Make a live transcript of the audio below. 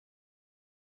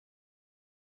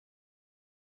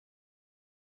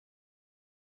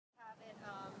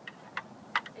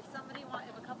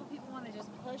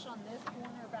push on this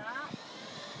corner back.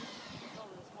 Fill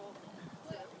those holes in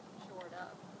so that we can shore it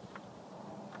up.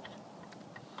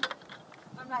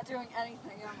 I'm not doing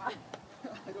anything, am I?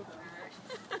 I don't know.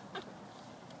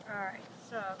 Alright,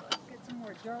 so let's get some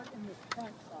more dirt in this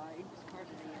front side as part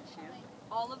of the issue.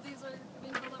 All of these are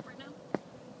being filled up right now?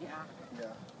 Yeah.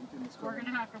 Yeah. We're going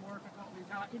to have to work with what we've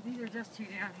got. These are just too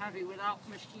damn heavy without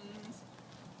machines.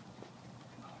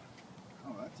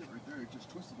 Oh, that's it right there. It just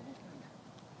twisted the whole thing.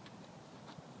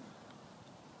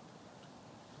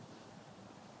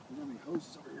 You know how many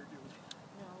hoses over here, dude?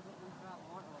 No, but we've got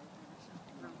water right there, so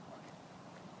run for it.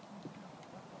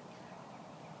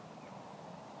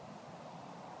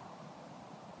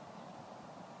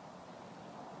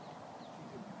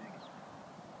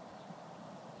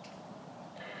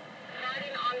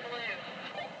 Riding on blue.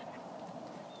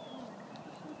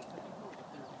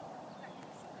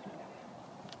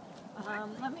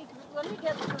 Let me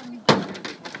get some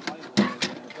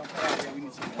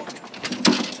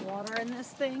water in this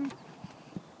thing.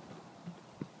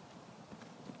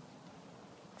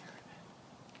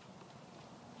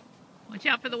 Watch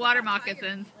out for the water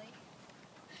moccasins.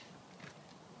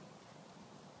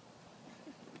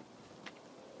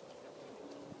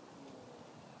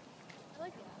 I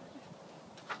like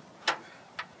that.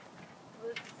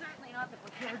 Well, it's certainly not the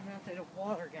preferred method of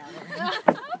water gathering.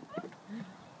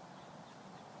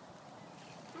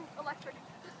 Ooh, electric.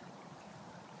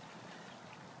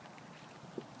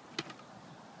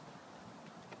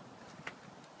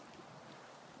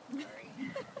 Sorry.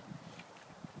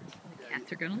 The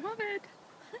cats are gonna love it.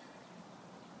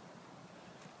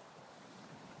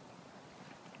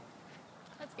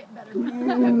 That's getting better.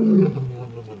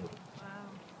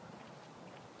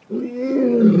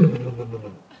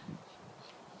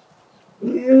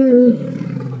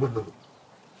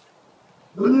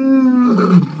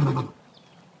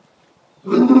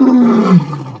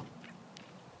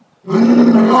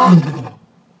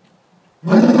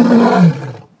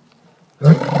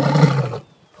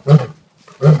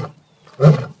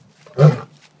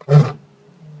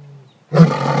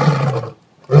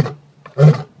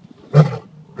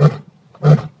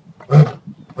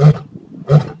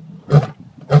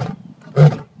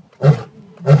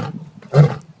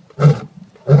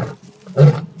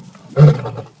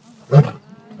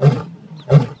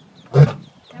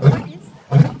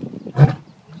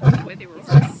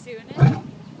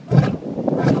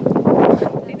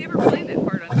 They never played that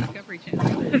part on Discovery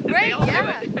Channel. They all do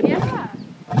it. Yeah.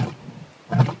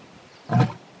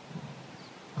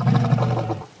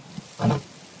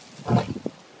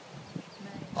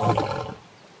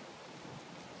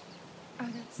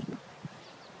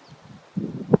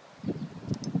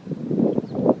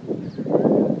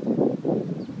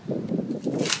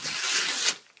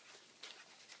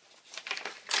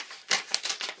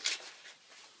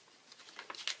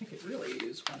 I could really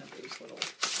use one of those little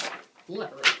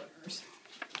letter openers.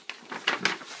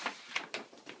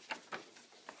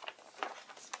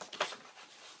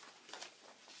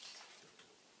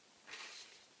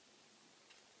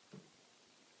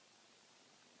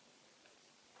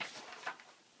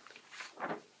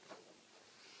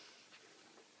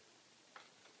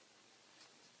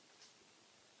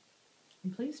 I'm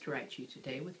pleased to write you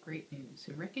today with great news.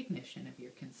 In recognition of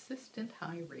your consistent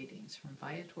high ratings from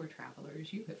Viator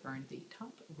travelers, you have earned the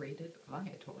top-rated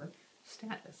Viator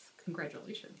status.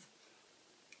 Congratulations.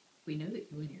 We know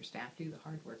that you and your staff do the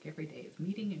hard work every day of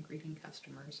meeting and greeting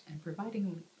customers and providing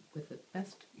them with the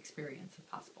best experience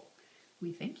possible.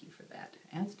 We thank you for that,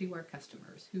 as do our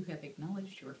customers, who have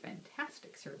acknowledged your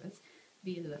fantastic service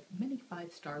via the many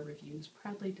 5-star reviews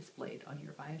proudly displayed on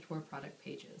your Viator product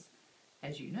pages.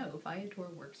 As you know, Viator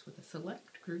works with a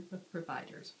select group of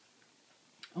providers,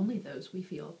 only those we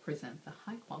feel present the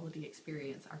high-quality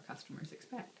experience our customers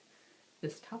expect.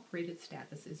 This top-rated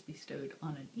status is bestowed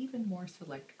on an even more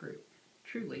select group,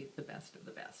 truly the best of the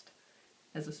best.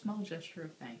 As a small gesture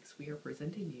of thanks, we are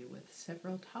presenting you with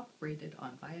several top-rated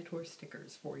on Viator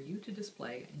stickers for you to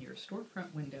display in your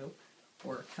storefront window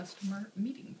or customer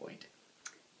meeting point.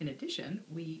 In addition,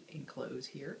 we enclose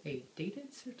here a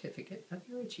dated certificate of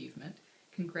your achievement.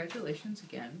 Congratulations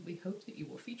again. We hope that you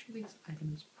will feature these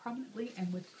items prominently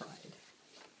and with pride.